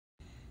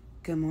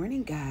Good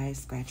morning, guys.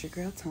 Scratch Your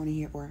Girl Tony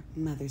here, or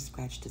Mother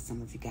Scratch to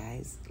some of you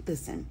guys.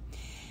 Listen,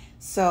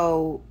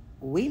 so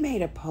we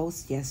made a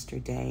post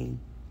yesterday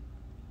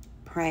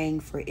praying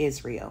for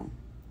Israel.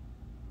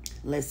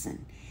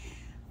 Listen,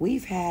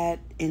 we've had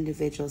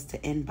individuals to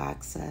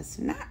inbox us,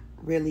 not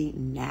really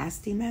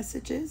nasty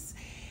messages,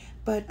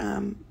 but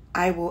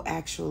I will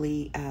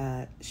actually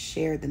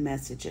share the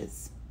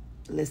messages.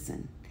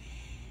 Listen,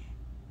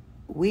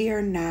 we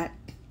are not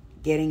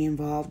getting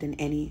involved in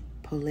any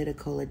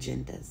political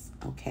agendas,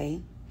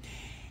 okay?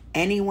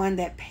 Anyone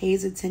that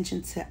pays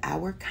attention to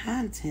our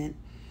content,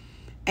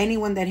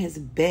 anyone that has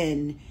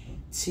been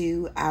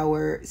to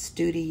our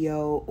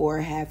studio or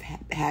have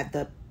had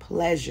the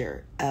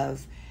pleasure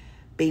of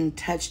being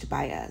touched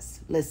by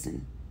us,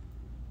 listen,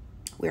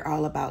 we're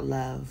all about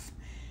love,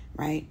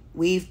 right?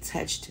 We've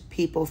touched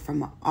people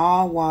from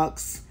all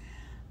walks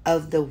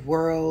of the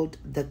world,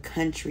 the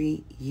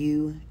country,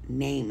 you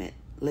name it.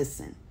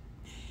 Listen,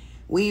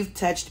 we've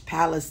touched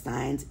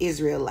Palestinians,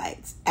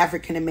 Israelites,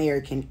 African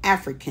American,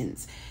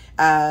 Africans,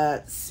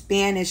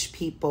 Spanish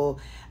people,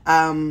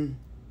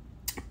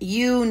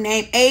 you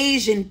name,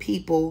 Asian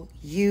people,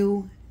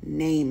 you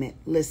name it.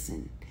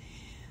 Listen,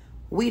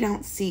 we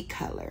don't see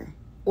color.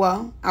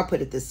 Well, I'll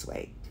put it this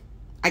way.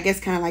 I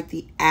guess kind of like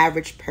the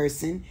average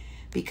person,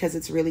 because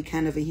it's really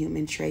kind of a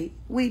human trait.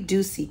 We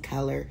do see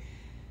color,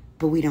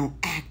 but we don't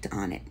act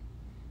on it.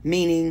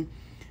 Meaning,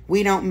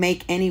 we don't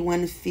make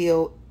anyone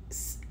feel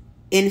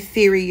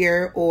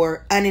inferior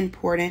or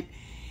unimportant.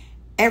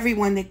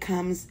 Everyone that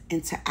comes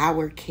into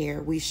our care,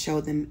 we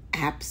show them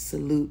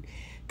absolute,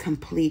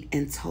 complete,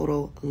 and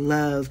total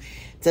love.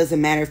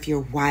 Doesn't matter if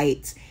you're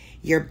white,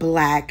 you're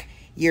black,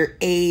 you're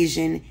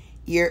Asian,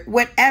 you're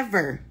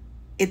whatever.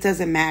 It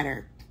doesn't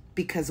matter,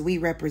 because we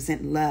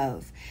represent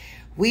love.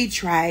 We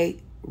try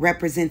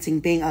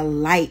representing being a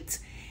light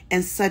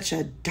in such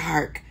a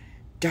dark,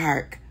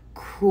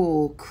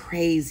 cruel,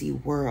 crazy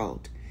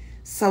world.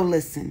 So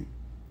listen,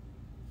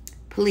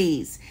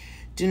 please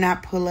do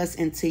not pull us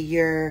into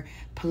your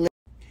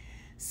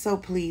So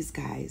please,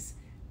 guys,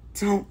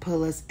 don't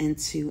pull us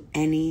into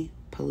any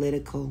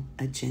political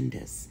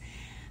agendas,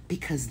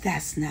 because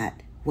that's not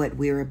what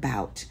we're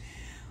about.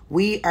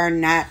 We are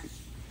not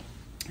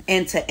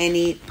into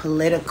any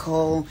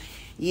political,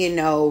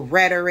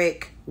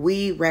 rhetoric.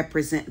 We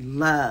represent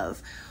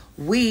love.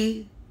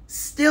 We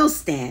still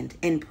stand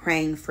in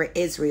praying for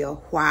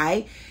Israel.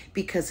 Why?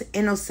 Because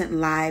innocent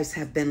lives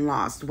have been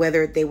lost,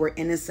 whether they were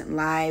innocent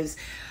lives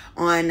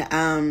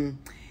on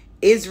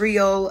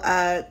Israel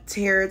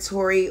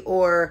territory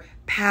or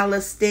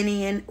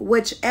Palestinian,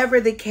 whichever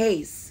the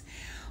case.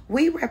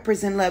 We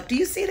represent love. Do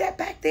you see that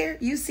back there?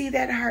 You see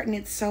that heart, and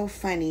it's so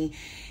funny.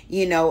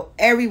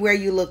 Everywhere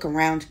you look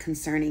around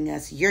concerning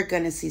us, you're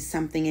going to see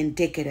something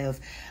indicative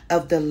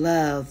of the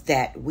love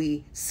that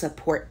we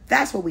support.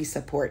 That's what we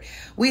support.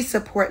 We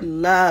support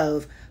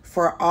love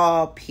for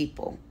all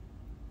people.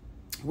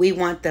 We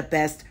want the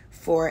best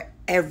for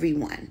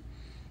everyone.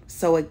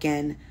 So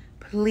again,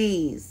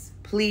 please,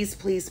 please,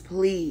 please,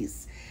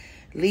 please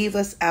leave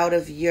us out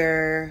of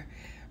your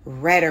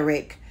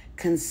rhetoric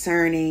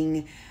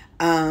concerning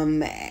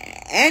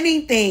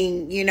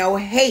anything,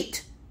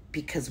 hate.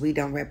 Because we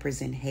don't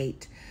represent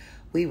hate.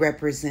 We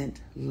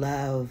represent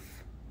love.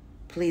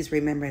 Please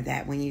remember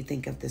that when you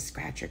think of the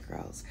Scratcher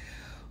Girls.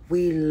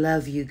 We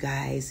love you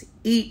guys.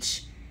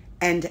 Each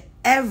and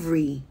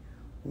every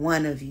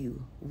one of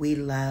you, we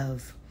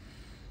love.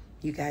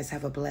 You guys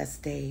have a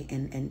blessed day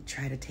and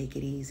try to take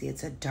it easy.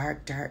 It's a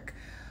dark,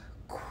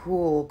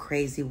 cruel,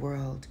 crazy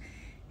world.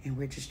 And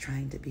we're just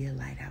trying to be a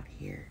light out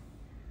here.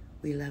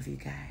 We love you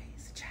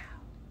guys. Ciao.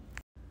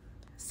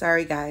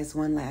 Sorry, guys.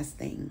 One last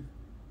thing.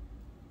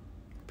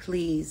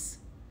 Please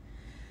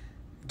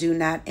do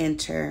not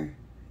enter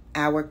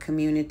our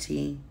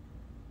community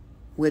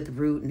with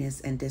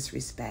rudeness and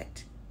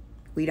disrespect.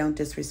 We don't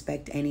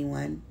disrespect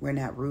anyone. We're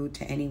not rude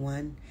to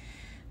anyone.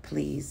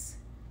 Please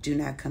do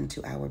not come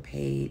to our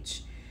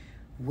page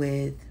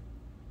with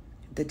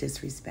the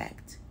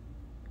disrespect,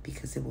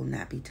 because it will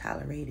not be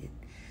tolerated.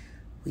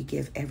 We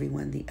give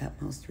everyone the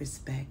utmost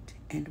respect,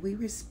 and we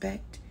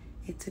respect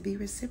it to be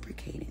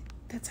reciprocated.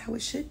 That's how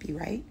it should be,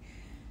 right?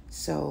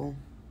 So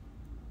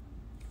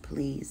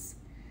please,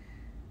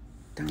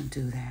 don't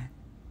do that.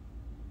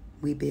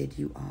 We bid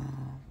you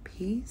all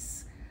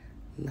peace,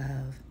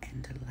 love,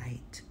 and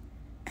delight,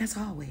 as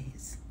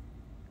always,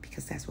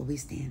 because that's what we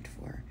stand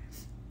for.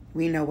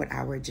 We know what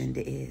our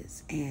agenda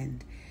is,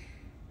 and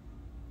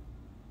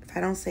if I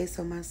don't say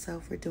so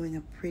myself, we're doing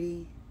a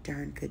pretty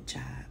darn good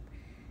job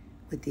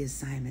with the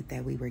assignment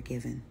that we were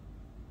given.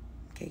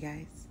 Okay,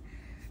 guys?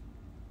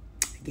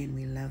 Again,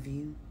 we love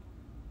you,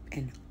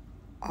 and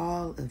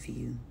all of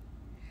you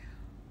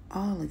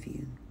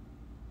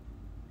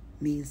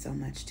mean so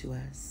much to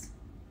us,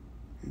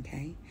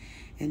 okay?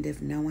 And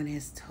if no one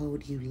has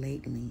told you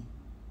lately,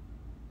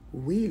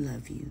 we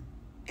love you.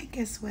 And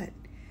guess what?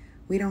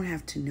 We don't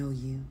have to know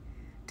you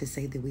to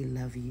say that we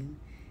love you,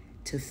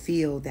 to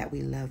feel that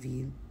we love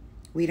you.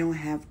 We don't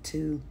have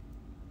to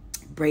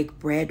break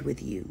bread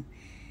with you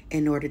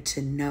in order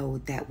to know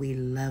that we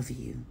love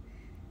you,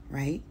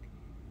 right?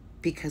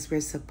 Because we're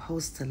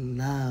supposed to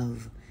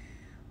love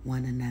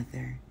one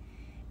another.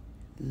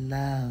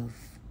 Love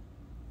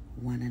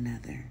one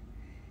another.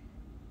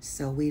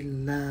 So we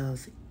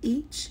love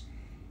each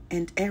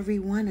and every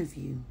one of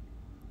you,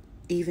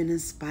 even in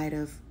spite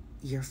of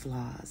your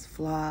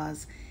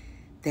flaws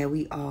that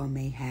we all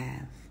may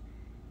have.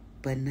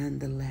 But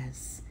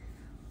nonetheless,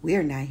 we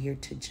are not here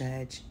to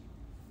judge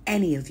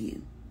any of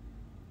you.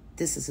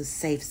 This is a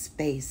safe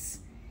space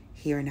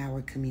here in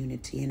our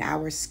community. In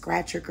our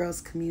Scratcher Girls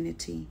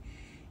community,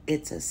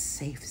 it's a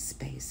safe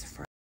space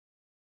for